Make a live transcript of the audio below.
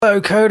Hello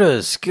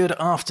coders, good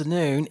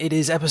afternoon. It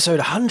is episode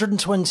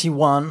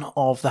 121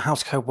 of the How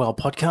to Code Well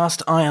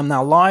podcast. I am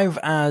now live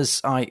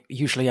as I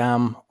usually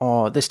am,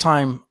 or this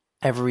time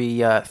every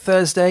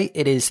Thursday.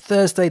 It is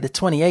Thursday the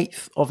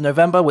 28th of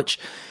November, which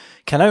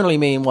can only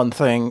mean one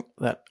thing,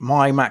 that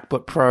my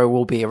MacBook Pro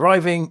will be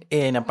arriving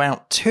in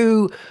about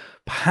 2,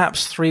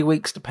 perhaps 3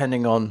 weeks,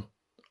 depending on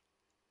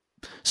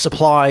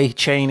supply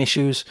chain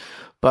issues,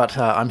 but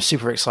I'm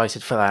super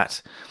excited for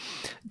that.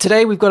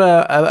 Today we've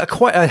got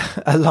quite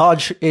a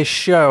large-ish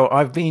show.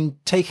 I've been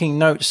taking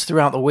notes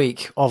throughout the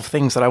week of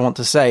things that I want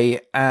to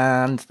say,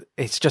 and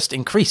it's just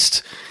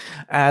increased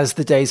as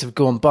the days have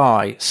gone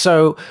by.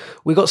 So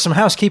we've got some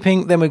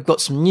housekeeping, then we've got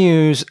some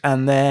news,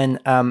 and then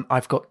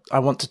I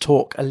want to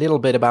talk a little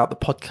bit about the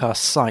podcast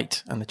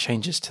site and the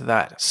changes to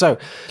that. So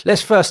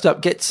let's first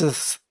up get to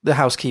the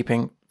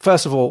housekeeping.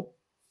 First of all,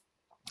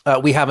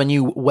 we have a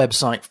new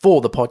website for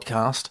the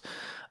podcast.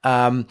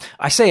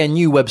 I say a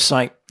new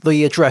website.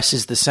 The address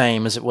is the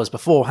same as it was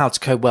before,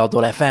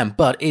 howtocodewell.fm,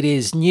 but it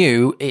is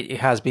new.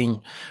 It has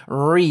been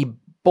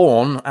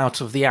reborn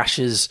out of the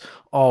ashes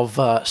of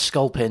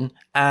Sculpin,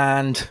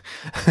 and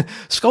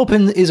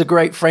Sculpin is a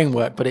great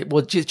framework, but it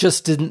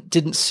just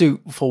didn't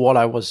suit for what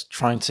I was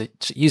trying to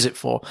use it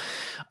for.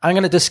 I'm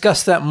going to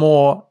discuss that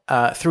more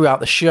throughout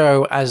the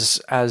show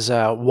as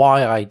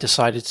why I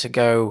decided to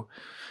go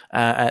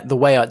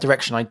the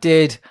direction I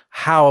did,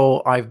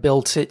 how I've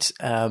built it,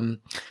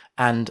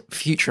 and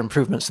future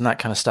improvements and that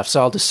kind of stuff.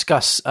 So I'll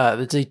discuss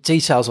the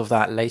details of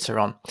that later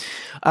on.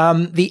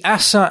 The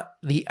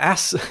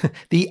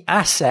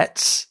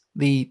assets,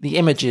 the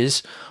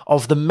images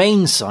of the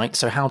main site,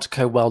 so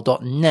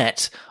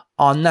howtocodewell.net,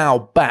 are now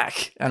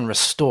back and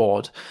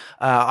restored.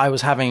 I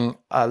was having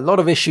a lot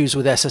of issues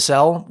with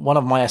SSL. One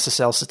of my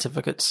SSL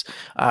certificates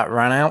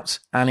ran out,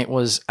 and it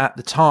was at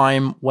the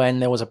time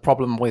when there was a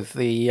problem with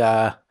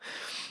the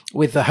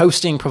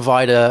hosting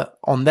provider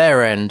on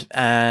their end,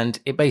 and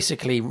it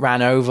basically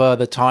ran over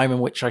the time in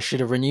which I should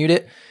have renewed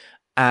it.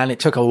 And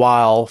it took a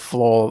while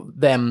for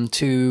them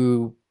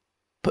to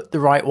put the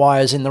right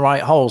wires in the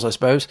right holes, I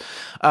suppose.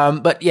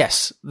 But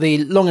yes,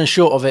 the long and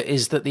short of it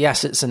is that the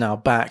assets are now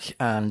back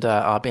and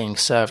are being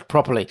served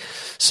properly.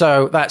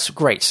 So that's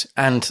great.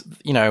 And,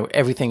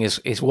 everything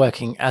is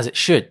working as it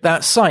should.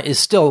 That site is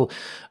still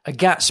a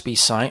Gatsby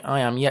site. I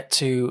am yet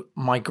to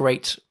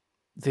migrate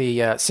the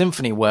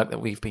Symfony work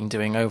that we've been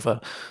doing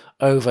over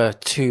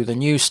to the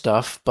new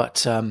stuff,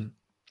 but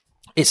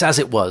it's as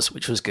it was,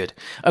 which was good.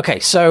 Okay,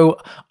 so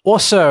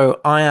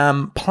also I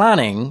am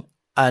planning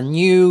a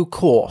new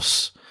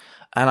course,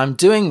 and I'm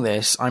planning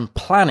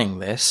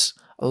this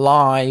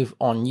live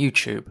on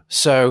YouTube.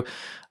 So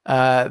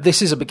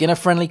this is a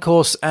beginner-friendly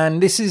course,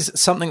 and this is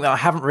something that I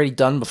haven't really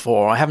done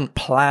before. I haven't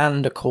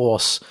planned a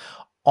course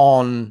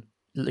on,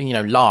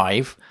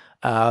 live,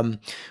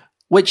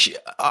 which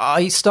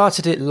I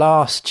started it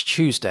last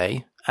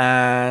Tuesday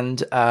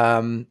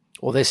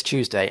or this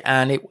Tuesday,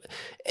 and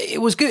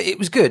it was good. It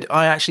was good.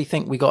 I actually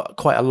think we got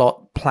quite a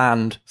lot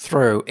planned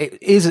through. It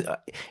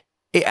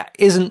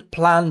isn't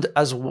planned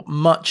as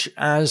much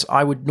as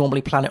I would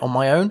normally plan it on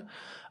my own,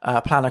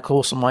 plan a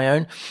course on my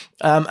own.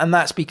 And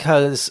that's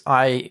because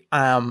I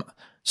am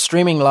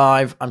streaming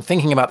live. I'm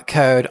thinking about the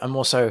code. I'm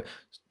also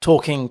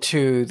talking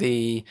to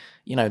the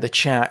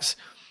chat.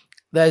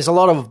 There's a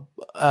lot of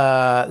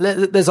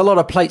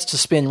plates to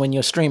spin when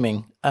you're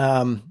streaming,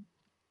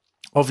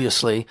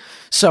 obviously.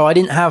 So I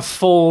didn't have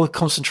full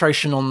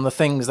concentration on the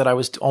things that I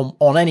was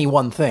on any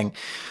one thing.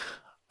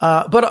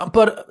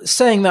 But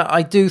saying that,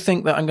 I do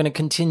think that I'm going to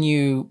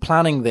continue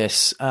planning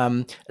this.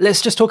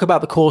 Let's just talk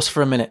about the course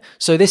for a minute.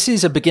 So this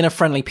is a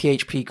beginner-friendly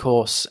PHP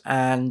course,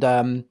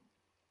 and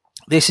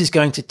this is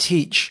going to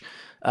teach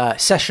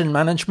session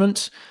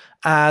management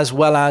as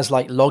well as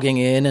like logging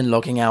in and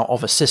logging out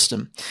of a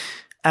system.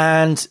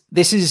 And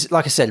this is,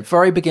 like I said,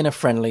 very beginner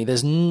friendly.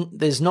 There's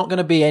not going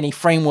to be any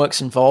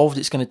frameworks involved.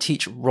 It's going to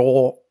teach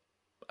raw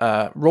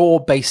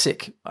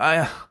basic,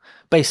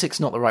 basic's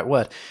not the right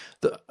word.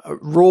 The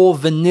raw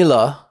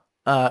vanilla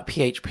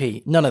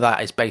PHP. None of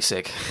that is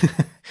basic.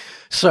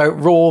 So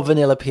raw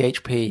vanilla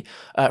PHP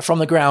from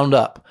the ground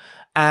up.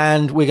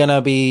 And we're going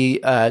to be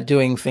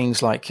doing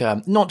things like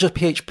not just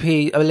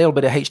PHP, a little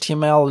bit of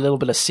HTML, a little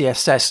bit of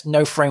CSS,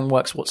 no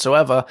frameworks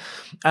whatsoever.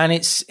 And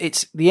it's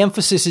the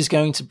emphasis is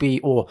going to be,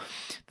 or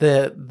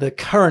the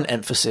current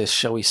emphasis,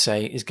 shall we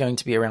say, is going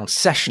to be around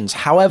sessions.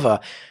 However,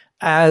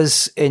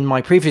 as in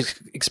my previous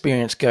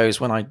experience goes,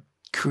 when I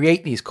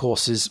create these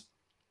courses,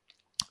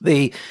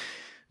 the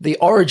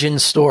origin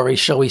story,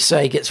 shall we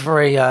say, gets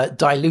very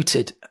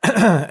diluted.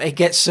 It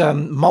gets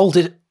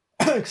molded.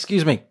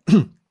 Excuse me.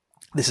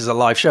 This is a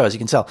live show, as you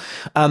can tell.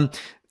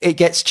 It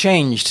gets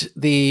changed.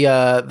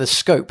 The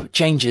scope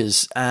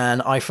changes,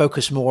 and I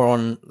focus more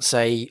on,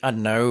 say, I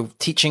don't know,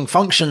 teaching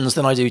functions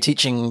than I do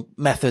teaching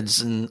methods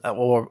and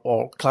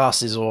or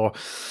classes or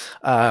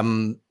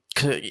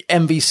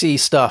MVC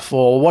stuff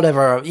or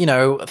whatever.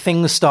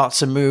 Things start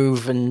to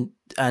move and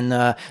And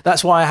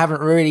that's why I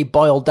haven't really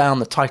boiled down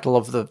the title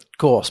of the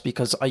course,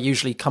 because I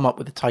usually come up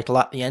with the title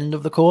at the end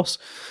of the course.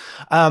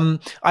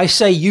 I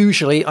say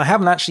usually. I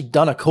haven't actually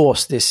done a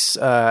course this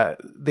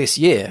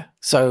year.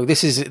 So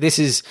this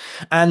is,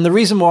 and the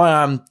reason why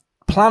I'm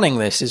planning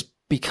this is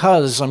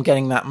because I'm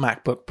getting that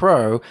MacBook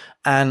Pro,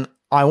 and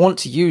I want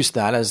to use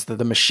that as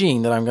the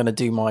machine that I'm going to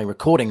do my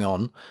recording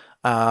on,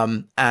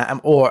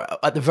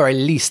 or at the very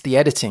least the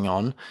editing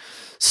on.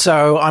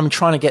 So I'm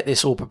trying to get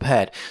this all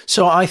prepared.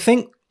 So I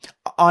think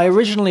I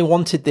originally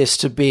wanted this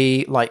to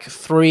be like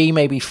 3,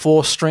 maybe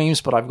 4 streams,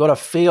 but I've got a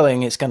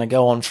feeling it's going to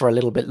go on for a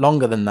little bit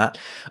longer than that,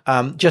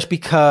 just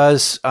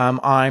because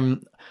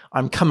I'm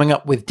coming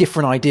up with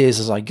different ideas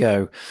as I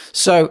go.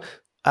 So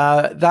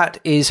that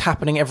is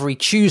happening every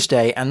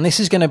Tuesday, and this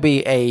is going to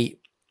be a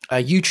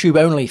YouTube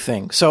only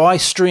thing. So I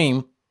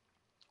stream.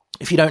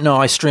 If you don't know,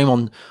 I stream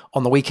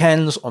on the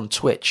weekends on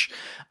Twitch,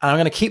 and I'm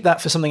going to keep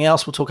that for something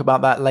else. We'll talk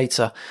about that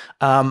later.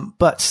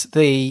 But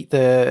the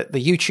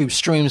YouTube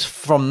streams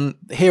from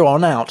here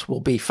on out will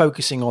be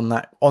focusing on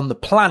the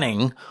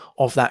planning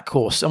of that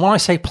course. And when I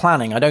say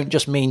planning, I don't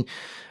just mean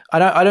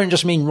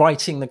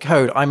writing the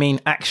code. I mean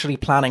actually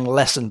planning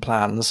lesson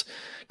plans,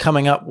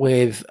 coming up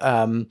with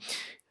the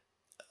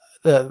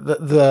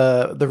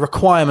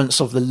requirements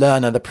of the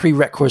learner, the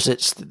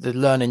prerequisites that the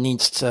learner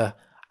needs to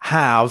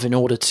have in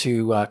order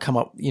to come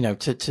up,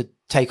 to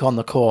take on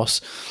the course.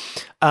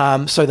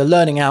 So the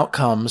learning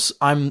outcomes,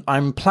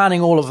 I'm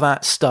planning all of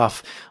that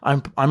stuff.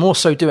 I'm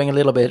also doing a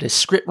little bit of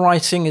script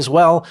writing as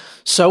well.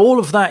 So all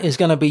of that is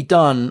going to be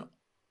done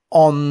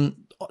on,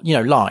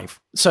 live.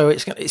 So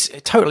it's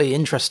a totally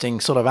interesting,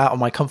 sort of out of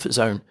my comfort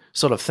zone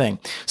sort of thing.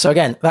 So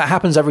again, that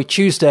happens every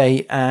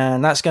Tuesday,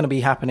 and that's going to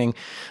be happening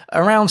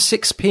around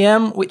 6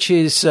 p.m., which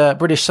is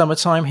British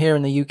summertime here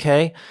in the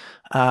UK,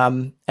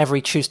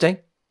 every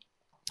Tuesday.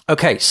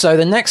 Okay, so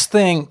the next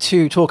thing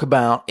to talk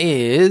about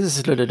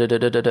is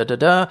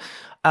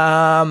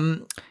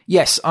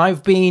yes,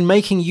 I've been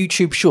making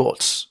YouTube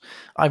Shorts.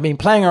 I've been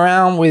playing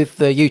around with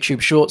the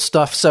YouTube Short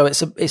stuff, so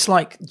it's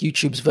like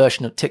YouTube's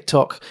version of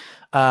TikTok.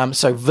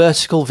 So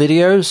vertical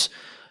videos,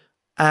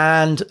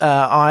 and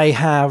I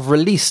have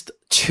released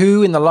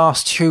 2 in the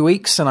last 2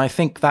 weeks, and I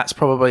think that's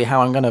probably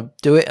how I'm going to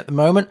do it at the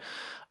moment.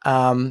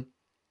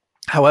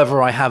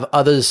 However, I have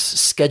others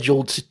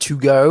scheduled to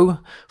go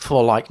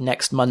for like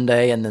next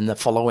Monday and then the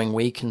following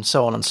week and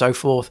so on and so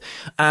forth.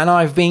 And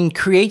I've been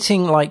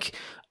creating like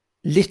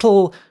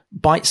little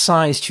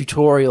bite-sized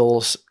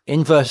tutorials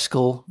in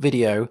vertical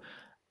video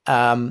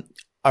around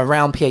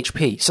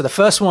PHP. So the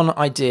first one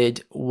I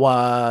did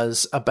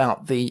was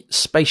about the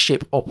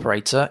spaceship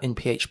operator in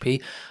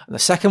PHP. And the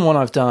second one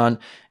I've done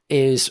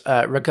is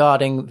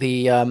regarding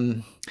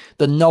the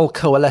null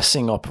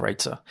coalescing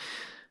operator.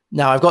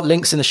 Now, I've got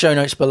links in the show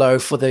notes below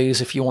for these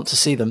if you want to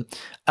see them.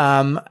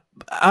 I'm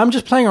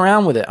just playing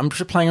around with it.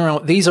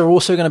 These are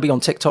also going to be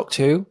on TikTok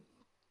too.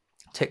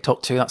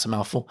 That's a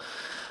mouthful.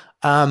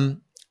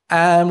 And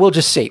we'll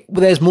just see.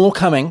 There's more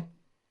coming.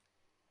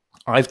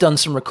 I've done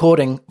some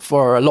recording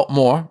for a lot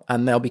more,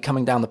 and they'll be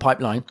coming down the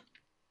pipeline.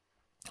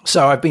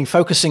 So I've been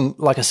focusing,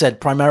 like I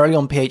said, primarily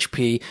on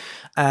PHP,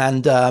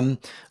 and I'm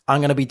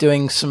going to be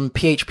doing some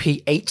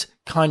PHP 8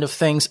 kind of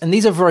things. And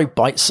these are very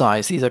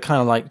bite-sized. These are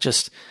kind of like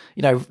just,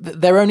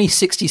 they're only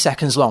 60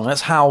 seconds long.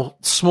 That's how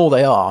small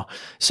they are.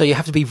 So you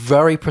have to be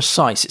very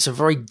precise. It's a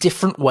very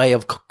different way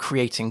of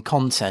creating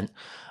content,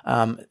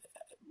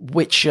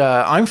 which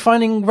I'm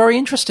finding very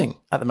interesting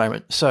at the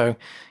moment. So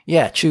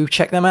yeah,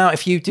 check them out.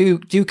 If you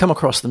do come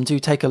across them, do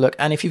take a look.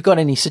 And if you've got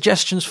any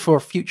suggestions for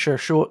future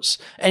shorts,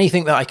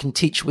 anything that I can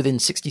teach within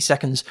 60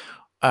 seconds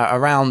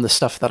around the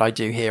stuff that I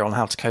do here on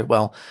How to Code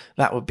Well,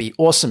 that would be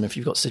awesome if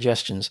you've got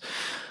suggestions.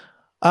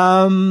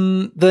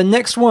 The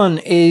next one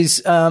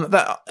is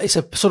that it's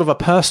a sort of a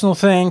personal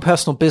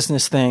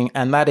business thing,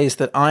 and that is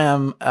that I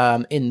am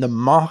in the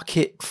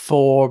market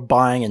for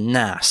buying a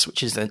NAS,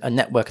 which is a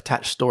network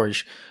attached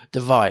storage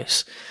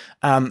device.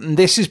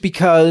 This is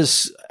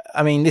because,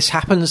 this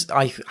happens.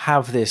 I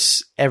have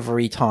this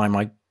every time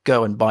I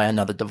go and buy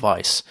another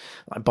device.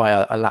 I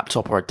buy a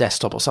laptop or a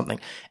desktop or something.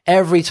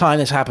 Every time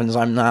this happens,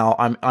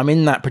 I'm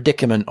in that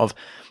predicament of,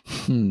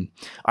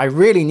 I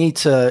really need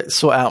to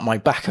sort out my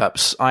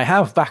backups. I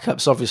have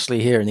backups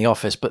obviously here in the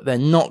office, but they're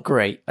not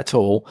great at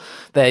all.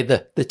 They're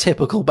the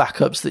typical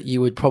backups that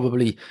you would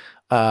probably,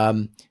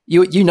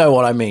 you know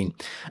what I mean.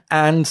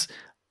 And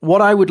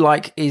what I would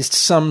like is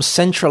some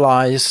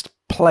centralized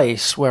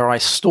place where I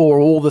store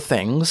all the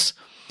things,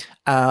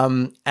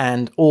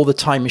 and all the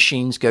time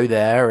machines go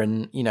there,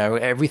 and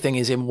everything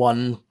is in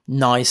one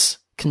nice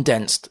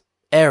condensed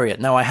area.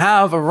 Now I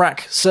have a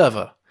rack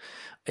server.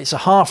 It's a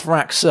half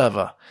rack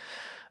server,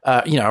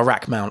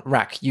 a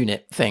rack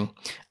unit thing.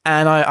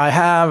 And I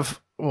have,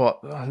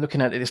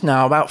 looking at this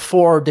now, about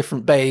 4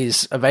 different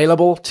bays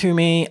available to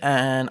me.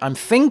 And I'm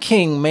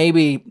thinking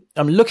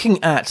I'm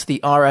looking at the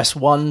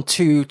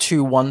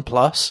RS1221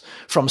 Plus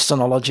from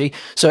Synology.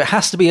 So it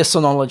has to be a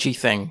Synology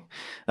thing.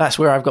 That's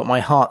where I've got my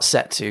heart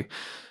set to.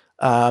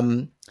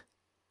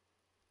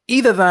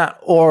 either that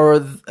or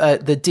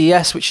the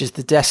DS, which is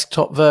the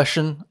desktop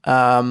version,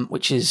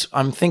 which is,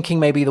 I'm thinking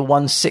maybe the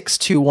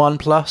 1621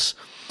 Plus.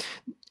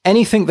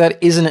 Anything that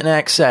isn't an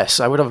XS,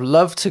 I would have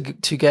loved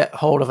to get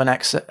hold of an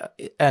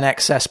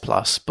XS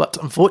Plus, but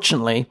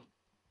unfortunately,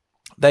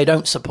 they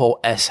don't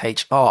support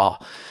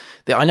SHR.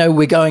 I know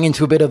we're going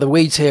into a bit of the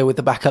weeds here with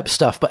the backup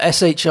stuff, but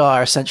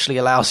SHR essentially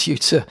allows you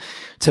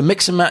to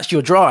mix and match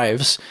your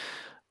drives.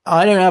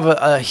 I don't have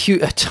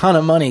a ton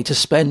of money to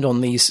spend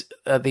on these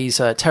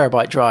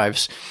terabyte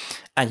drives,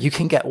 and you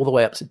can get all the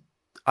way up to,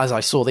 as I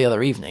saw the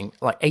other evening,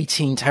 like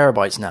 18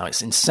 terabytes now.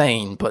 It's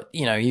insane, but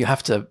you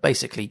have to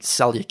basically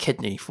sell your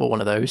kidney for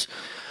one of those.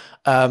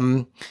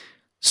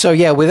 So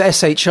yeah, with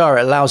SHR,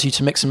 it allows you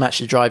to mix and match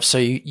the drives. So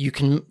you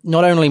can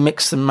not only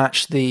mix and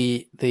match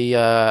the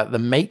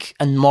make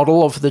and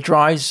model of the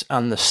drives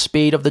and the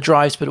speed of the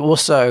drives, but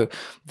also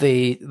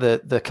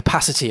the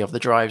capacity of the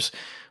drives,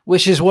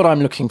 which is what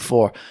I'm looking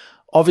for.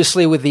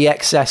 Obviously, with the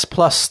XS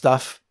Plus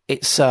stuff,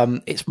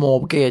 it's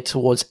more geared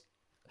towards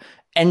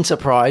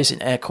enterprise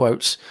in air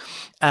quotes,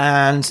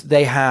 and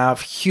they have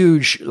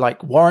huge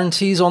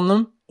warranties on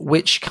them,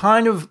 which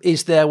kind of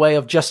is their way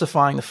of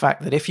justifying the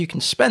fact that if you can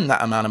spend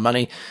that amount of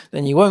money,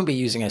 then you won't be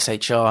using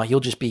SHR.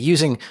 You'll just be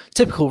using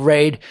typical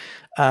RAID,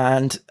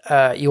 and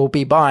you'll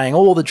be buying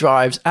all the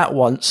drives at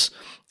once,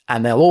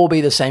 and they'll all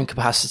be the same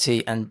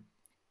capacity. And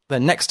the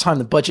next time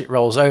the budget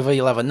rolls over,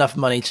 you'll have enough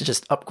money to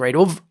just upgrade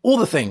all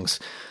the things.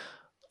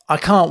 I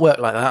can't work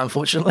like that,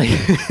 unfortunately.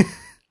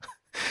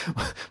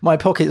 My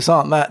pockets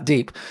aren't that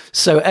deep.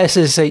 So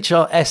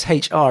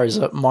SHR is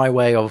my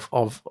way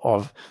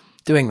of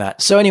doing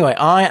that. So anyway,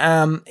 I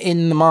am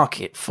in the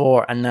market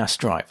for a NAS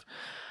drive.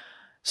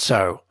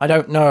 So I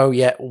don't know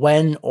yet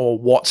when or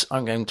what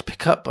I'm going to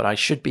pick up, but I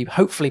should be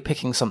hopefully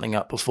picking something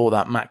up before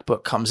that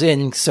MacBook comes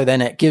in. So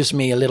then it gives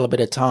me a little bit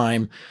of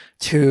time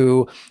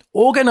to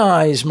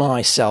organize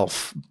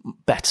myself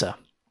better.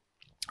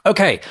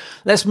 Okay,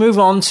 let's move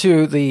on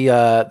to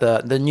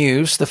the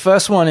news. The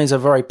first one is a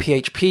very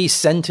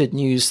PHP-centered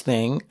news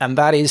thing, and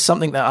that is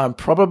something that I'm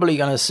probably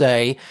going to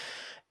say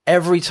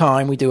every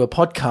time we do a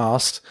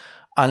podcast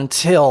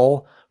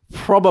until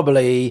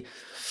probably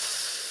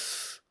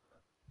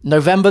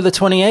November the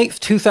 28th,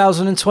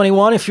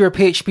 2021. If you're a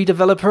PHP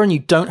developer and you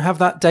don't have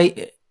that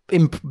date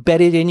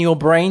embedded in your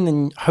brain,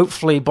 then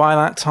hopefully by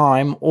that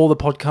time, all the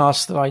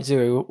podcasts that I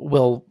do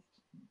will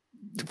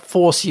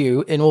force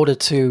you in order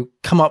to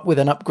come up with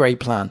an upgrade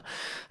plan.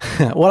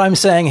 What I'm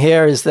saying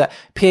here is that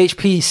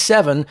PHP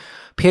 7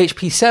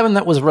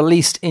 that was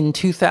released in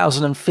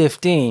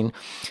 2015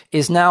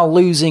 is now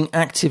losing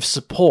active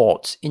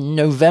support in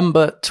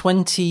November the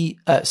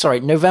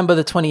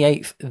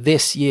 28th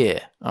this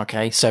year.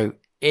 Okay. So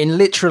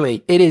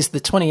it is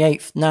the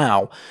 28th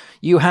now.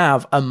 You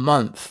have a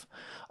month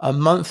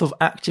of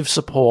active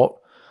support,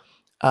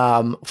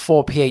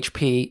 for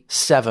PHP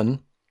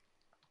 7.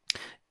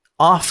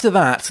 After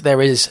that, there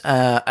is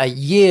a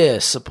year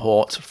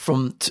support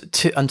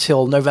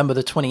until November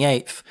the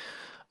 28th,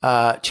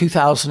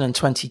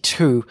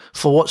 2022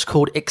 for what's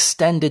called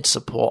extended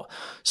support.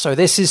 So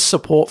this is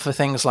support for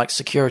things like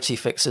security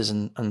fixes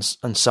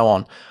and so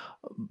on.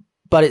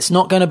 But it's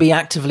not going to be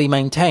actively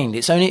maintained.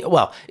 It's not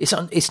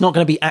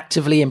going to be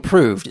actively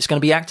improved. It's going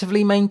to be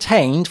actively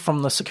maintained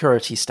from the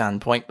security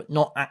standpoint, but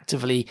not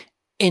actively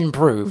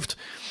improved.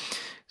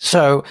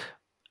 So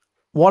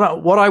what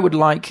I would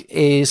like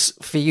is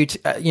for you to,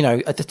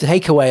 the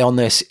takeaway on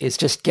this is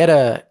just get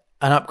an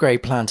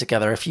upgrade plan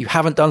together. If you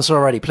haven't done so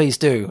already, please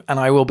do. And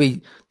I will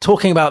be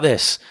talking about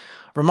this,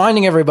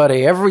 reminding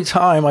everybody every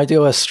time I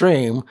do a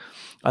stream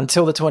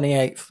until the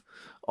 28th,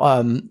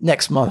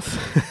 next month.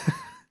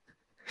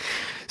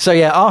 So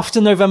yeah, after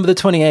November the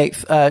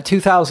 28th,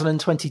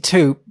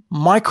 2022,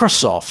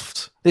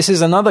 Microsoft, this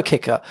is another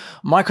kicker.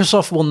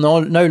 Microsoft will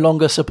no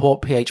longer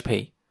support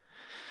PHP.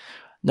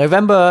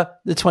 November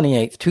the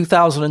 28th,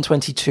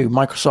 2022,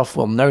 Microsoft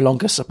will no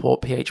longer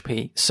support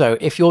PHP. So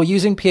if you're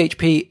using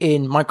PHP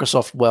in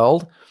Microsoft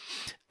World,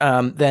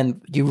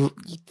 then you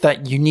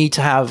need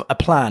to have a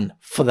plan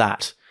for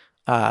that.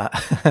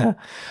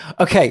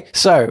 Okay,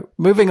 so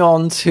moving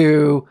on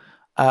to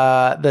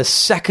the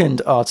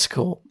second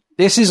article.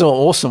 This is an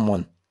awesome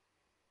one.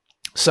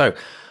 So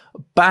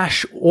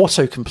Bash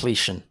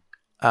auto-completion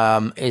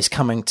is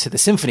coming to the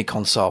Symfony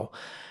console.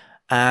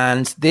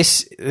 And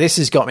this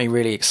has got me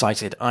really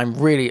excited.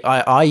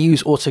 I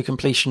use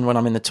auto-completion when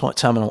I'm in the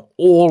terminal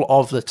all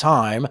of the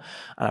time.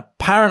 And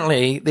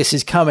apparently this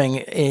is coming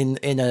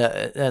in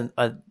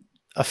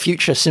a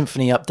future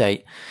Symfony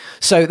update.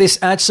 So this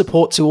adds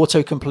support to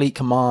autocomplete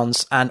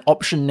commands and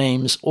option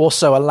names,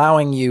 also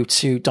allowing you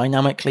to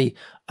dynamically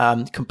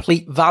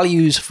complete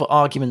values for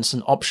arguments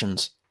and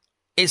options.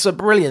 It's a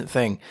brilliant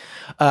thing.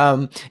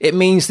 It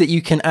means that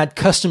you can add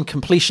custom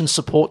completion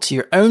support to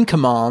your own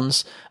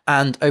commands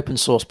and open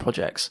source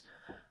projects.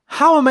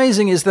 How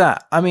amazing is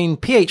that? I mean,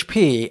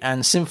 PHP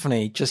and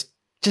Symfony just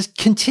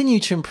continue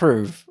to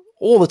improve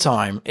all the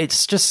time.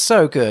 It's just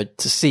so good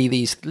to see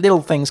these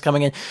little things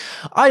coming in.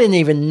 I didn't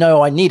even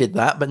know I needed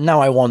that, but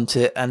now I want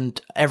it, and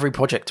every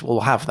project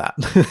will have that.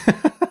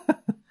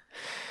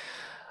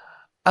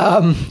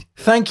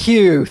 Thank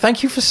you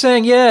for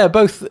saying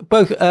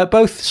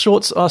both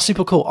shorts are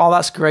super cool. Oh,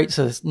 that's great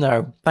to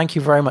know. Thank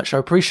you very much. I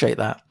appreciate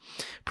that.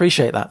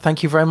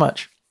 Thank you very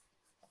much.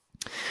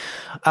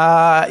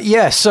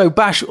 So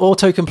Bash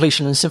auto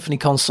completion and Symfony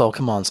console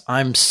commands.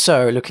 I'm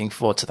so looking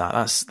forward to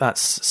that.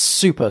 That's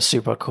super,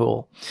 super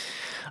cool.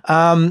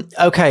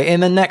 Okay. In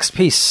the next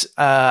piece,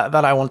 that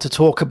I want to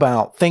talk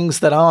about,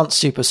 things that aren't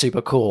super,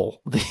 super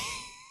cool.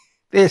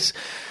 This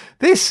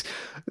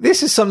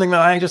is something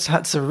that I just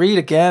had to read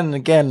again and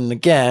again and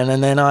again.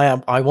 And then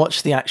I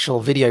watched the actual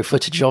video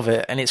footage of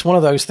it. And it's one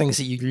of those things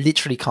that you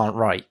literally can't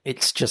write.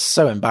 It's just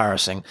so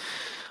embarrassing.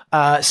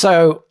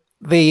 So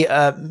the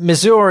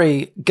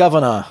Missouri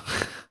governor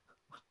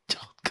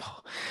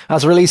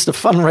has released a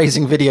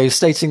fundraising video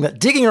stating that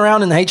digging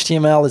around in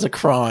HTML is a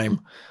crime.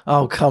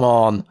 Oh, come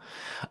on.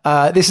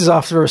 This is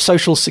after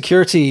social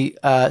security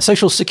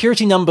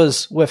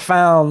numbers were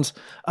found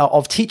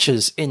of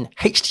teachers in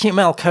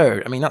HTML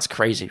code. I mean, that's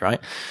crazy, right?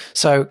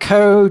 So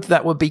code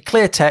that would be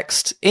clear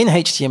text in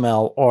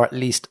HTML, or at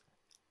least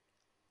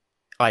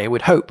I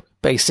would hope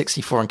base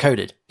 64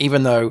 encoded,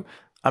 even though,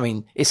 I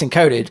mean, it's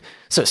encoded,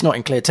 so it's not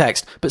in clear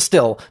text, but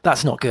still,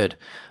 that's not good.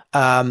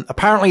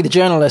 Apparently the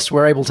journalists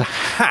were able to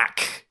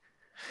hack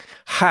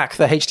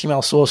the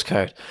HTML source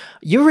code.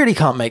 You really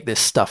can't make this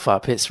stuff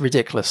up. It's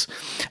ridiculous.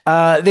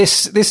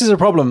 This is a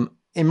problem,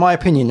 in my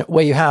opinion,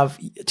 where you have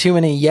too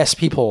many yes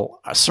people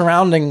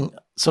surrounding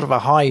sort of a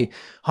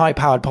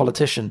high-powered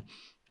politician.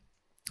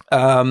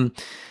 And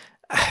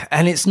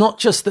it's not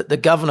just that the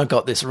governor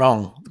got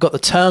the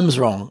terms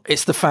wrong.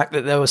 It's the fact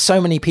that there were so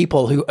many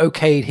people who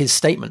okayed his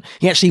statement.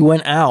 He actually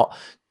went out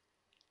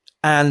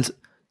and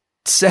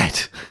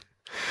said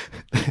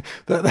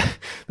that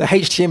the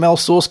HTML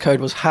source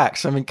code was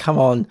hacked. I mean, come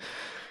on.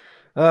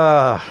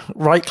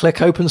 Right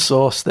click open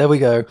source. There we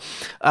go.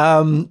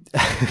 And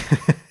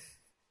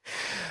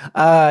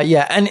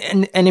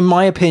in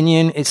my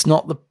opinion, it's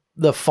not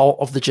the fault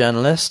of the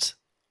journalist.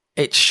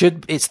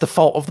 It's the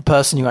fault of the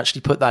person who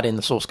actually put that in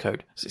the source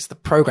code. It's the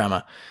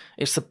programmer.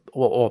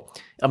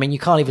 I mean, you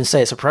can't even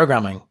say it's a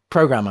programmer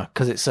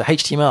because it's a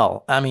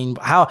HTML. I mean,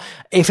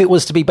 if it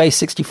was to be base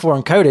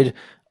 64 encoded,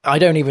 I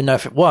don't even know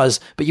if it was,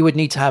 but you would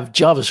need to have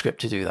JavaScript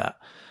to do that.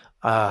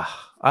 I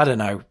don't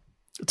know.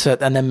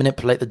 And then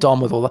manipulate the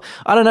DOM with all that.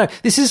 I don't know.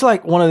 This is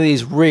like one of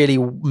these really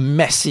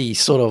messy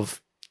sort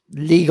of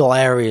legal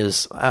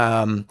areas.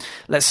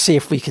 Let's see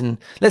if we can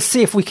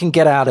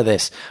get out of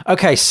this.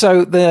 Okay.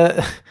 So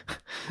the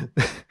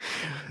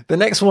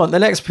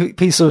next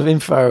piece of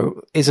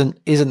info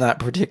isn't that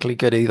particularly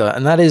good either.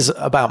 And that is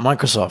about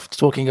Microsoft,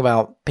 talking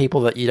about people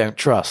that you don't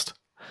trust.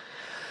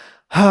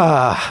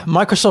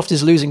 Microsoft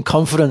is losing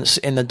confidence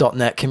in the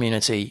 .NET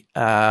community.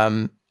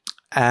 And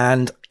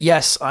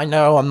yes, I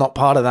know I'm not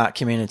part of that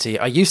community.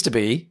 I used to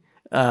be.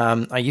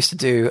 I used to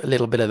do a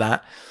little bit of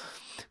that,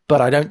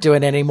 but I don't do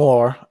it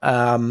anymore.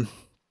 But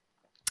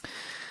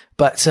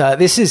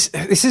this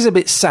is a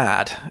bit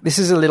sad. This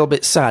is a little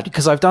bit sad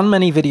because I've done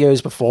many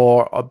videos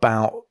before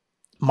about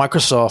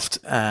Microsoft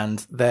and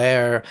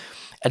their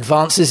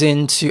advances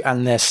into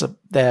and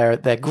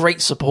their great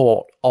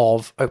support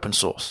of open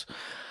source.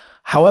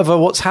 However,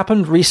 what's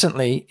happened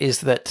recently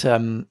is that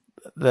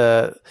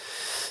the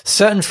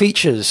certain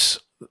features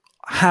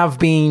have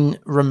been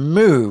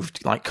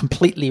removed, like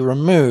completely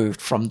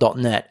removed from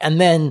 .NET,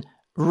 and then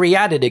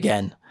re-added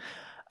again,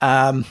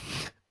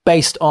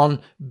 based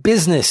on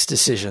business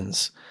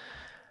decisions.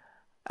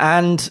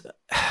 And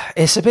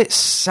it's a bit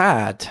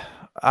sad.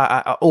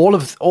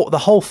 The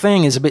whole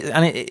thing is a bit,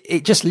 and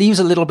it just leaves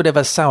a little bit of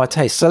a sour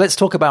taste. So let's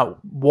talk about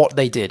what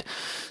they did.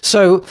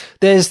 So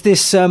there's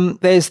this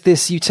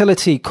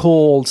utility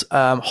called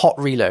Hot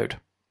Reload,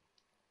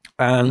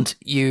 and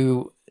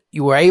you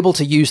were able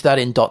to use that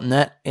in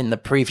 .NET in the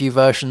preview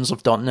versions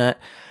of .NET,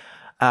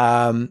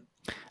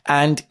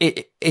 and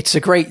it's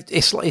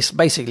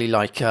basically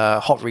like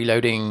hot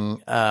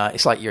reloading.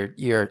 It's like your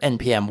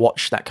NPM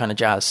watch, that kind of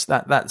jazz,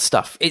 that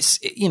stuff. It's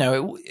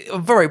a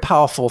very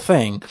powerful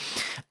thing,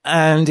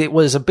 and it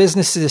was a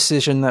business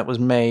decision that was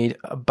made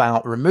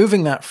about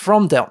removing that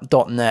from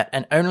 .NET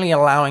and only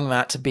allowing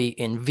that to be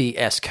in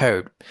VS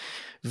Code.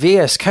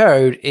 VS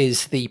Code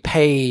is the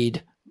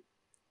paid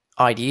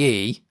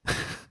IDE.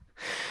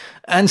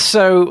 And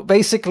so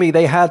basically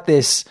they had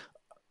this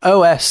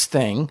OS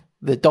thing,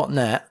 the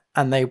 .NET,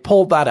 and they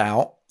pulled that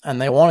out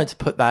and they wanted to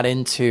put that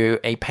into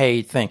a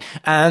paid thing.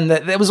 And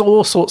there was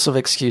all sorts of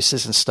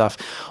excuses and stuff.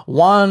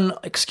 One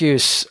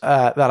excuse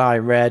that I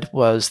read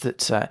was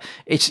that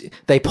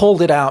they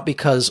pulled it out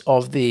because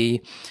of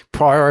the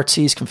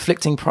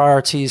conflicting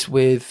priorities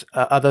with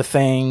other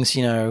things.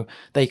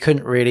 They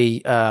couldn't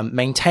really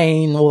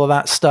maintain all of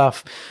that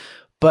stuff.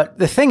 But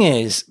the thing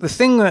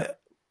that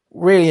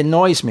really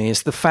annoys me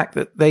is the fact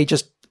that they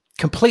just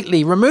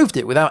completely removed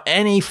it without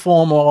any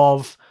form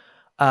of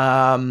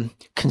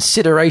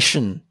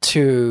consideration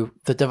to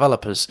the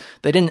developers.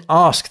 They didn't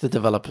ask the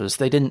developers.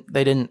 They didn't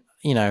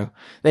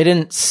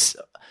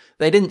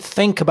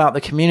think about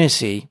the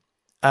community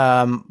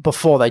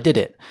before they did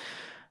it.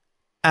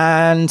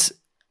 And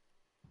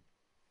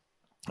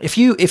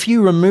if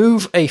you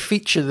remove a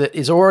feature that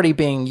is already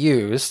being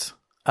used,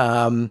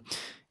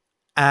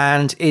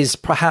 and is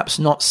perhaps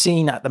not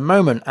seen at the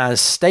moment as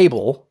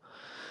stable,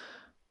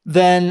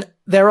 then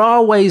there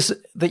are ways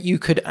that you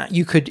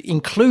could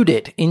include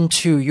it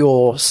into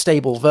your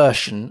stable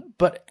version,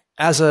 but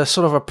as a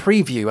sort of a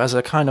preview, as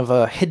a kind of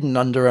a hidden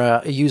under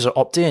a user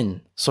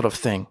opt-in sort of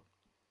thing.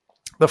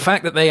 The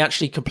fact that they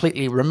actually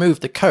completely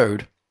removed the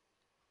code,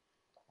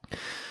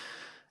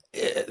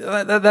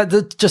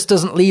 that just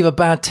doesn't leave a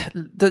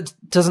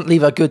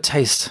good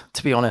taste,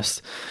 to be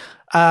honest.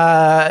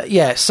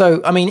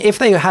 So, I mean, if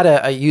they had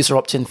a user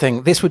opt-in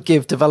thing, this would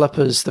give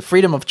developers the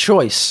freedom of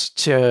choice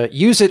to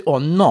use it or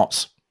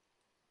not.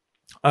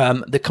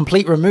 The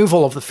complete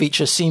removal of the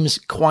feature seems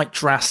quite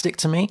drastic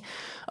to me.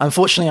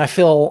 Unfortunately, I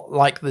feel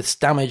like this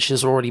damage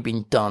has already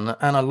been done,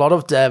 and a lot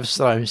of devs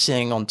that I'm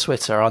seeing on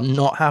Twitter are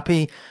not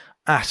happy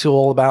at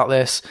all about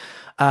this.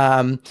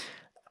 And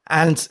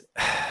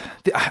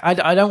I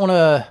don't want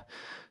to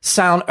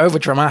sound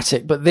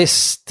overdramatic, but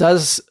this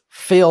does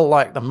feel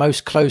like the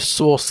most closed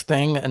source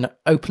thing an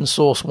open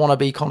source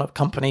wannabe kind of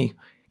company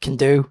can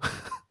do.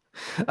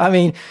 I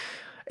mean,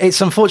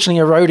 it's unfortunately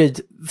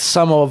eroded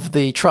some of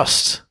the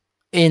trust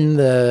in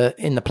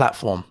the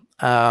platform.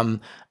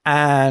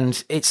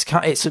 And it's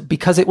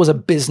because it was a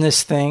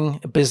business thing,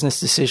 a business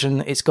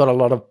decision. It's got a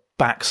lot of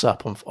backs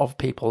up of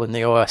people in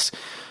the OS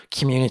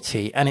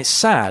community, and it's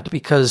sad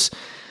because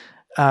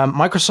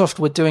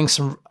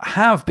Microsoft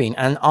have been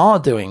and are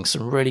doing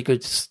some really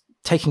good,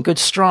 taking good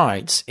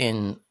strides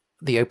in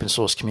the open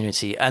source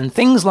community, and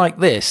things like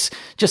this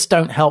just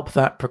don't help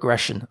that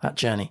progression, that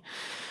journey.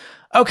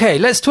 Okay,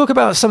 let's talk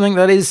about something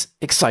that is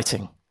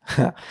exciting,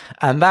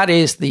 and that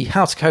is the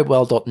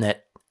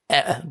howtocodewell.net.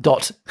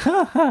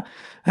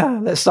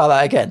 Let's start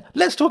that again.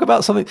 Let's talk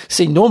about something.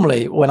 See,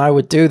 normally when I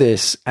would do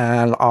this,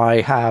 and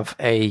I have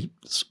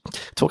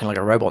talking like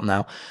a robot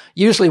now,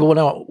 usually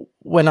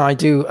when I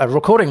do a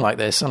recording like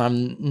this and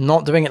I'm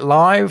not doing it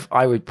live,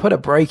 I would put a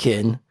break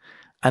in,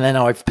 and then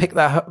I would pick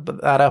that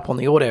up on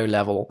the audio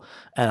level,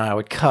 and I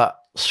would cut,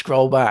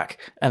 scroll back,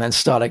 and then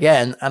start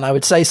again. And I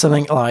would say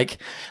something like,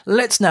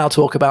 let's now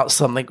talk about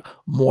something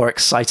more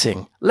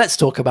exciting. Let's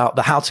talk about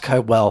the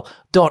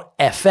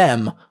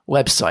howtocodewell.fm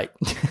website.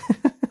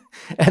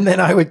 And then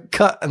I would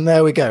cut, and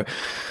there we go.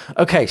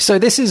 Okay, so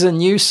this is a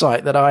new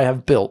site that I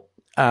have built,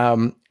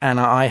 and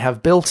I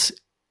have built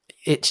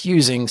it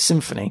using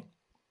Symfony.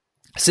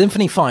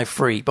 Symfony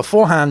 5.3.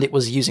 Beforehand, it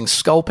was using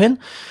Sculpin,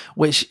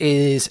 which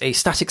is a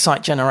static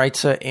site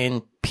generator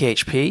in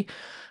PHP.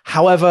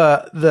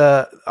 However,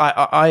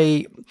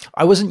 I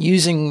wasn't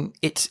using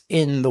it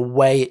in the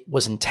way it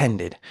was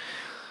intended.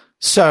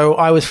 So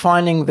I was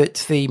finding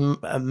that the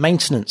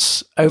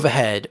maintenance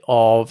overhead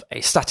of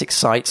a static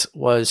site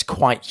was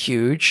quite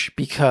huge,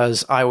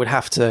 because I would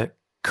have to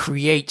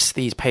create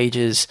these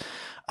pages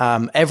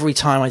every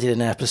time I did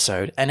an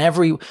episode, and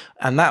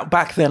that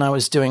back then I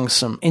was doing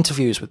some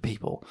interviews with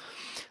people.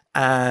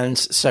 And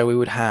so we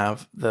would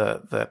have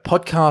the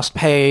podcast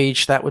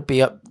page that would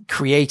be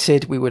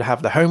created. We would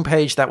have the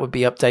homepage that would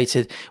be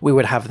updated. We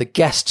would have the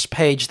guests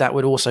page that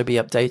would also be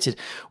updated.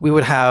 We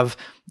would have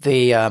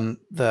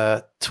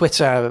the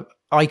Twitter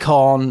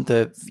icon,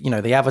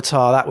 the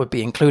avatar that would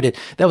be included.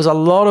 There was a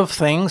lot of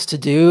things to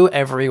do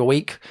every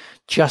week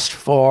just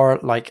for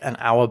like an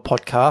hour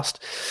podcast.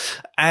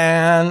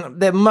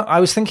 And I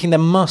was thinking there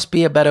must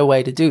be a better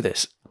way to do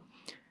this.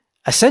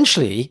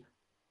 Essentially,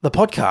 the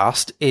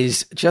podcast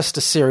is just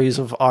a series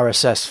of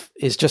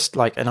is just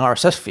like an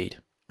RSS feed,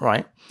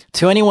 right?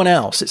 To anyone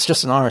else, it's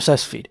just an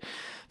RSS feed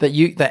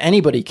that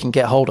anybody can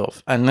get hold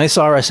of. And this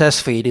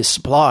RSS feed is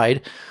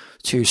supplied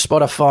to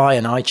Spotify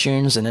and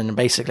iTunes, and then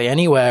basically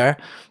anywhere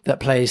that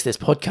plays this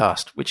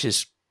podcast, which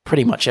is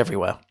pretty much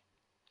everywhere.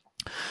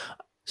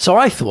 So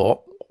I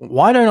thought,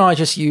 why don't I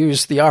just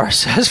use the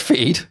RSS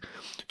feed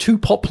to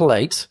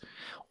populate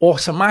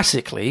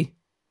automatically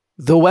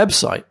the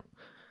website?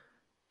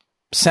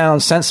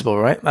 Sounds sensible,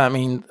 right? I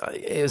mean,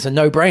 it was a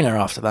no-brainer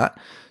after that.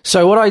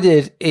 So what I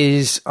did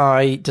is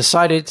I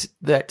decided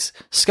that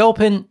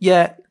Sculpin,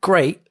 yeah,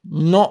 great,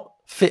 not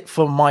fit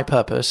for my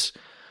purpose.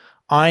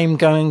 I'm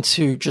going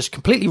to just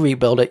completely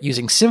rebuild it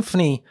using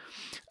Symfony,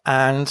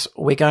 and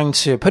we're going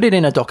to put it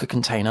in a Docker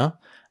container,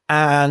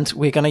 and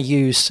we're going to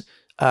use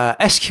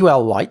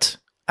SQLite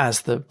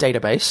as the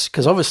database,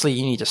 because obviously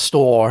you need to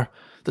store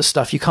the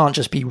stuff. You can't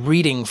just be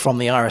reading from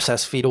the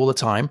RSS feed all the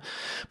time.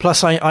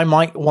 Plus, I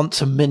might want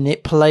to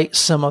manipulate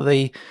some of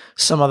the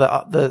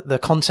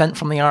content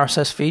from the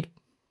RSS feed.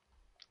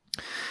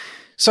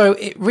 So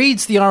it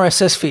reads the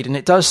RSS feed, and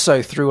it does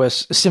so through a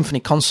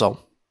Symfony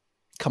console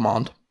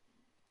command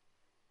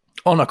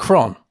on a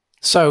cron.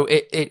 So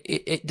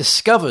it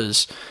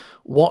discovers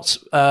what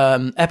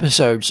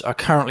episodes are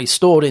currently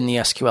stored in the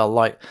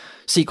SQLite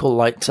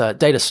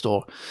data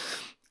store,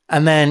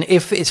 and then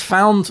if it's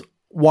found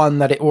one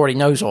that it already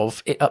knows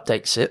of, it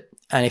updates it.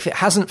 And if it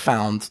hasn't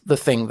found the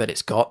thing that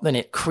it's got, then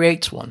it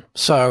creates one.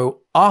 So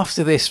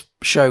after this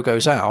show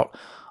goes out,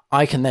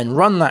 I can then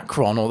run that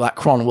cron, or that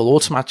cron will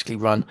automatically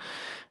run,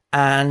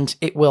 and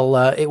it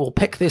will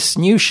pick this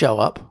new show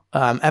up,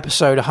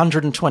 episode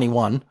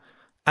 121,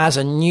 as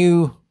a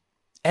new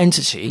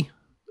entity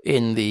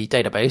in the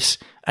database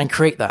and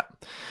create that.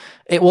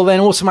 It will then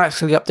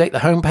automatically update the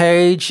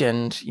homepage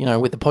and,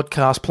 with the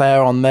podcast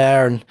player on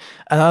there and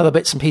other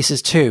bits and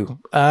pieces too,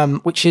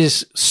 which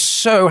is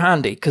so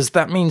handy because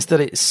that means that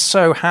it's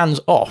so hands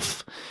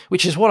off,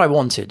 which is what I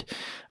wanted.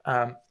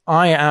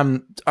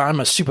 I'm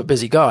a super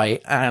busy guy,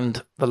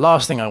 and the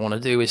last thing I want to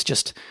do is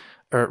just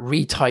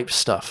retype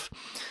stuff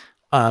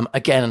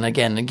again and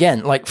again and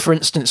again. Like, for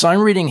instance,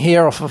 I'm reading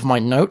here off of my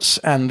notes,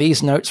 and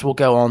these notes will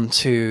go on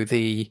to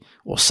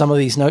some of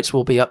these notes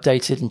will be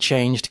updated and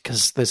changed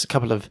because there's a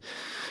couple of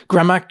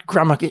grammar, I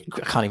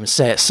can't even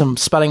say it, some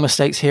spelling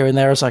mistakes here and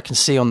there, as I can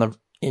see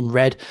in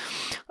red.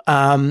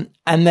 And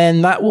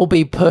then that will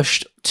be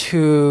pushed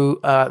to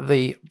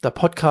the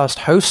podcast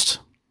host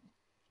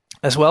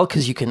as well,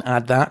 because you can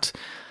add that.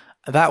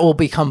 That will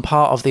become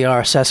part of the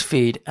RSS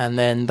feed, and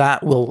then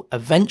that will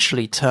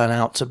eventually turn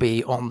out to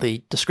be on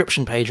the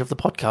description page of the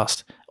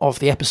podcast, of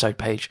the episode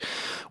page.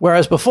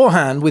 Whereas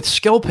beforehand, with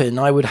Skillpin,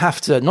 I would have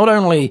to not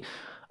only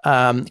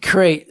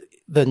create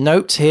the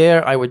notes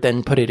here, I would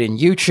then put it in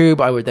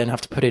YouTube, I would then have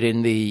to put it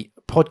in the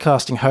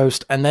podcasting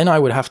host, and then I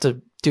would have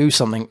to do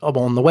something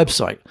on the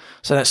website.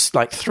 So that's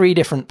like 3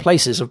 different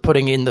places of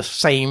putting in the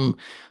same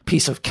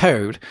piece of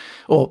code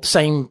or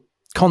same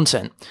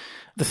content.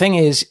 The thing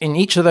is, in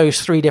each of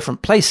those 3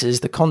 different places,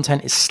 the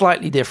content is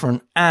slightly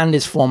different and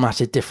is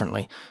formatted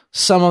differently.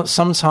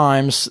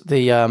 Sometimes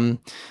the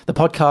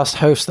podcast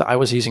host that I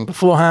was using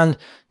beforehand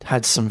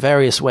had some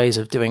various ways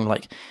of doing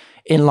like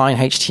inline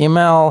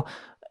HTML.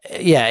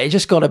 Yeah, it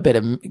just got a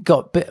bit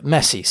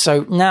messy.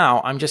 So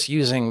now I'm just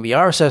using the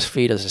RSS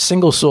feed as a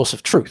single source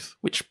of truth,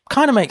 which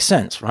kind of makes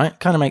sense, right?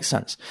 Kind of makes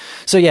sense.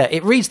 So yeah,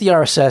 it reads the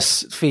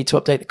RSS feed to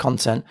update the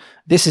content.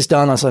 This is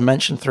done, as I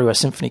mentioned, through a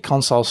Symfony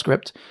console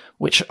script,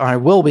 which I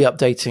will be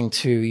updating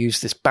to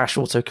use this bash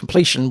auto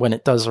completion when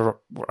it does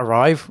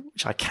arrive,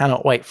 which I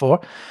cannot wait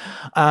for.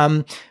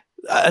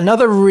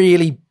 Another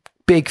really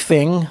big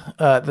thing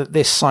that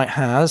this site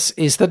has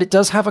is that it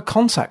does have a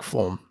contact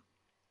form.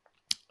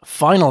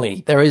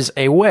 Finally, there is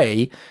a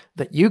way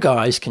that you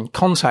guys can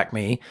contact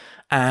me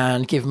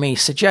and give me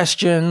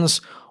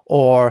suggestions,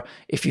 or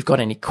if you've got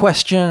any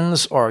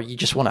questions, or you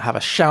just want to have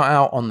a shout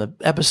out on the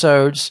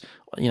episodes,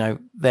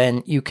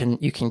 then you can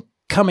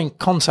come in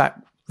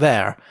contact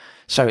there.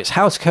 So it's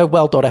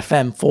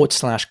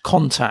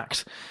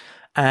howtocodewell.fm/contact,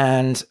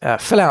 and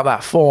fill out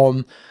that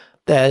form.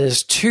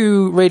 There's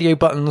 2 radio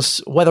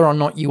buttons, whether or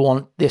not you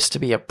want this to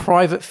be a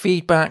private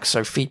feedback,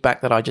 so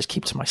feedback that I just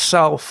keep to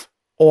myself,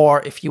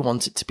 or if you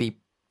want it to be,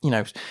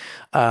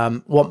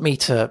 want me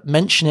to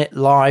mention it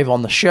live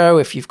on the show.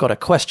 If you've got a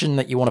question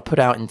that you want to put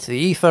out into the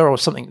ether, or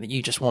something that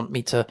you just want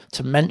me to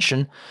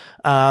mention,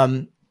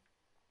 then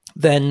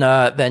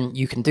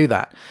you can do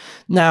that.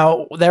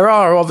 Now, there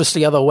are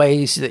obviously other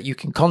ways that you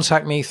can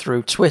contact me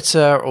through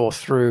Twitter or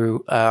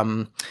through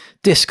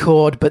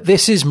Discord, but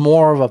this is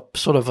more of a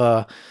sort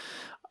of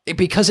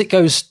because it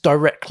goes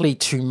directly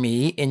to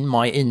me in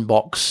my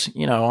inbox.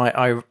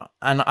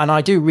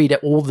 I do read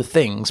all the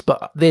things,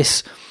 but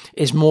this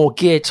is more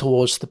geared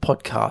towards the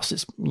podcast.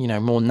 It's,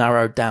 more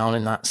narrowed down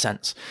in that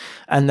sense.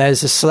 And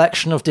there's a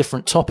selection of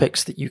different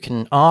topics that you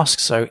can ask.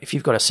 So if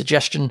you've got a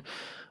suggestion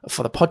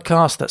for the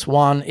podcast, that's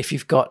one. If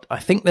you've got, I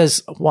think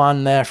there's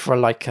one there for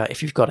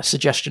if you've got a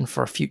suggestion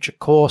for a future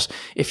course,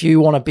 if you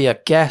want to be a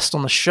guest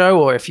on the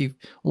show, or if you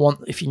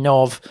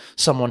know of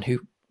someone who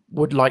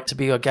would like to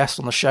be a guest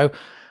on the show,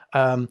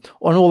 on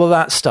all of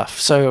that stuff.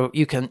 So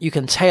you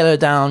can tailor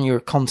down your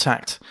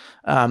contact,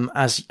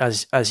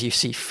 as you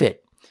see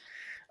fit.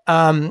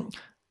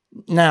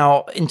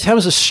 Now, in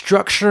terms of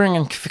structuring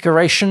and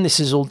configuration, this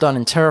is all done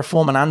in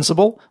Terraform and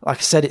Ansible. Like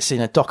I said, it's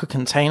in a Docker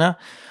container.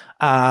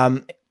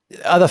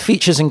 Other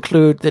features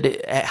include that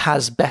it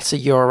has better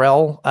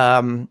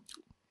URL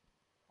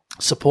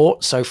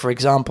support. So, for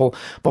example,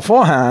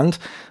 beforehand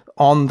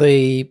on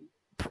the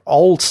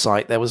old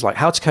site, there was like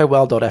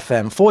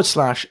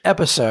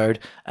howtocodewell.fm/episode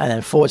and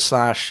then /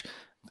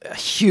 a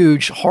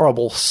huge,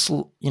 horrible,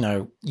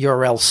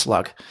 URL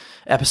slug,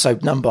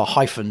 episode number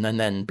hyphen, and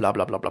then blah,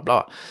 blah, blah, blah,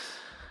 blah.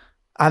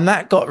 And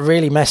that got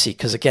really messy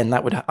because, again, I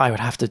would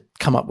have to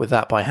come up with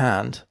that by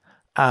hand.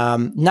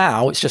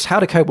 Now it's just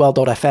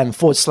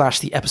howtocodewell.fm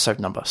 / the episode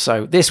number.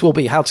 So this will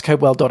be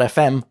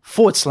howtocodewell.fm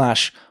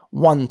 /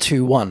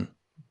 121.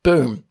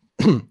 Boom.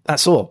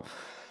 That's all.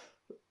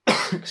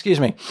 Excuse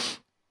me.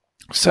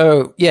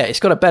 So yeah, it's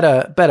got a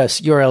better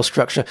URL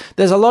structure.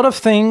 There's a lot of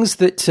things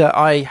that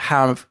I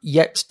have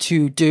yet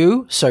to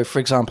do. So for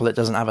example, it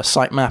doesn't have a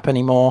sitemap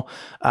anymore.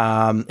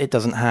 It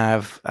doesn't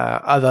have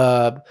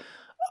other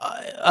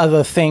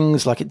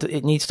things, like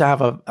it needs to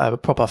have a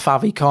proper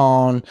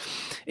favicon.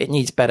 It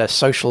needs better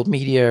social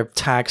media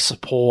tag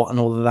support and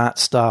all of that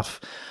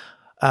stuff.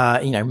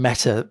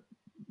 Meta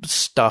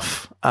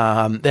stuff.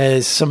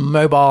 There's some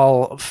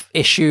mobile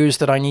issues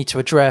that I need to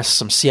address,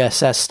 some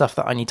CSS stuff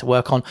that I need to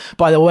work on.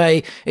 By the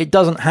way, it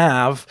doesn't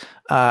have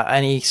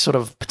any sort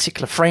of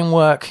particular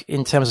framework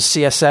in terms of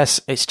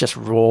CSS. It's just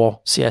raw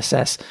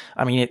CSS.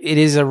 I mean, it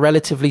is a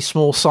relatively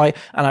small site,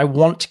 and I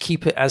want to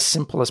keep it as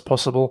simple as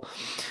possible.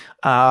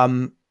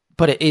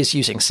 But it is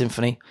using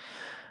Symfony.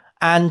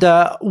 And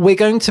we're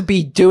going to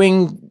be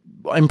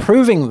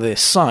improving this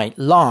site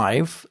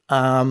live,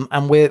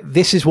 and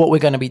this is what we're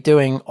going to be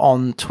doing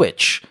on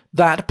Twitch.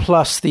 That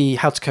plus the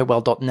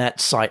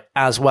howtocodewell.net site,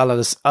 as well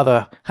as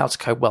other How to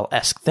Code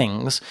Well-esque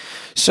things.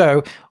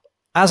 So,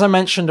 as I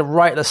mentioned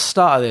right at the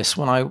start of this,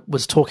 when I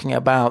was talking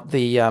about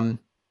the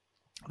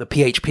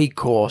PHP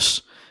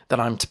course that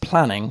I'm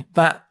planning,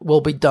 that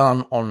will be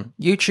done on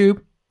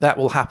YouTube. That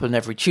will happen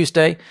every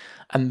Tuesday,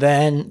 and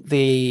then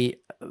the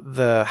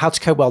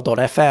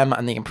howtocodewell.fm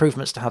and the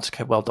improvements to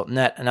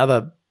howtocodewell.net and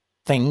other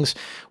things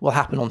will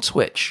happen on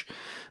Twitch.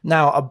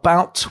 Now,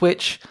 about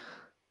Twitch,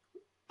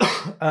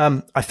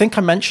 I think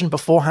I mentioned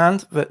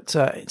beforehand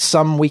that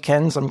some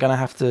weekends I'm going to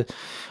have to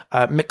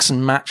mix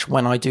and match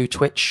when I do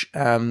Twitch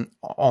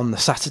on the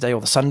Saturday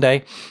or the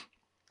Sunday.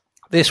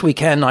 This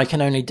weekend I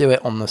can only do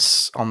it on the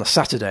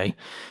Saturday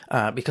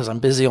because I'm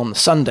busy on the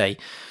Sunday.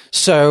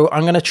 So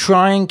I'm going to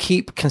try and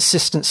keep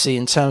consistency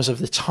in terms of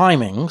the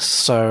timings.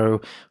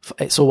 So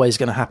it's always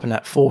going to happen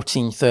at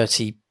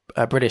 14:30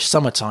 British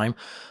summertime.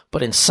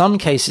 But in some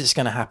cases, it's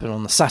going to happen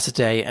on the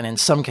Saturday, and in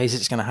some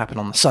cases, it's going to happen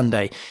on the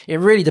Sunday. It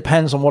really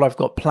depends on what I've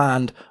got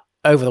planned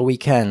over the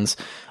weekends.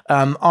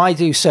 I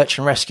do search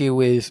and rescue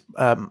with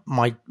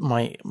my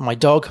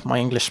dog, my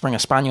English Springer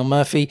Spaniel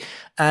Murphy,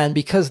 and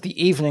because the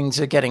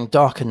evenings are getting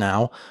darker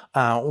now,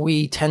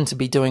 we tend to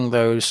be doing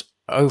those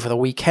over the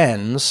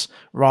weekends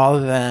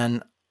rather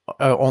than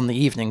on the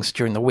evenings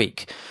during the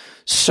week.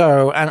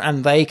 So,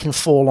 and they can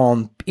fall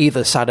on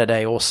either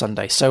Saturday or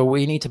Sunday. So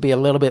we need to be a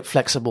little bit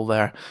flexible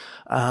there.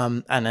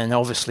 And then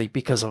obviously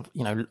because of,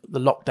 the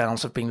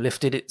lockdowns have been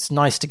lifted, it's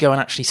nice to go and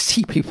actually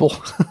see people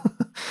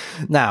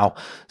now.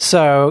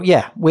 So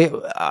yeah,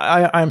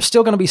 I'm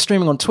still going to be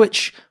streaming on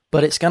Twitch,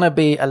 but it's going to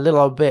be a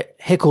little bit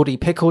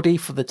hickledy-pickledy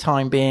for the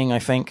time being, I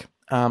think.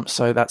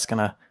 So that's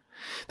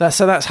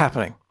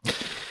happening.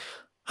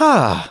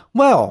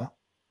 Well,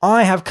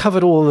 I have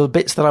covered all the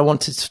bits that I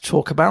wanted to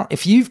talk about.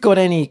 If you've got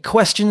any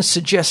questions,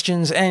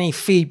 suggestions, any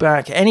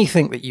feedback,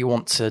 anything that you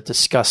want to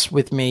discuss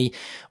with me,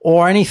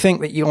 or anything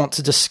that you want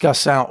to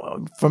discuss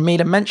out for me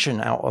to mention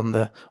out on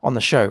the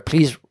show,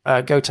 please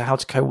go to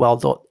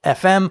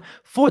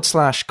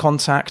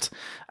howtocodewell.fm/contact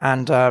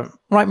and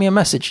write me a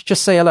message.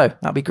 Just say hello.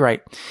 That'd be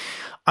great.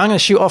 I'm going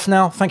to shoot off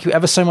now. Thank you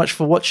ever so much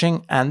for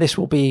watching, and this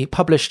will be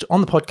published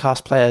on the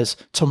podcast players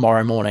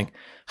tomorrow morning.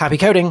 Happy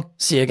coding.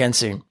 See you again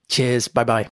soon. Cheers. Bye-bye.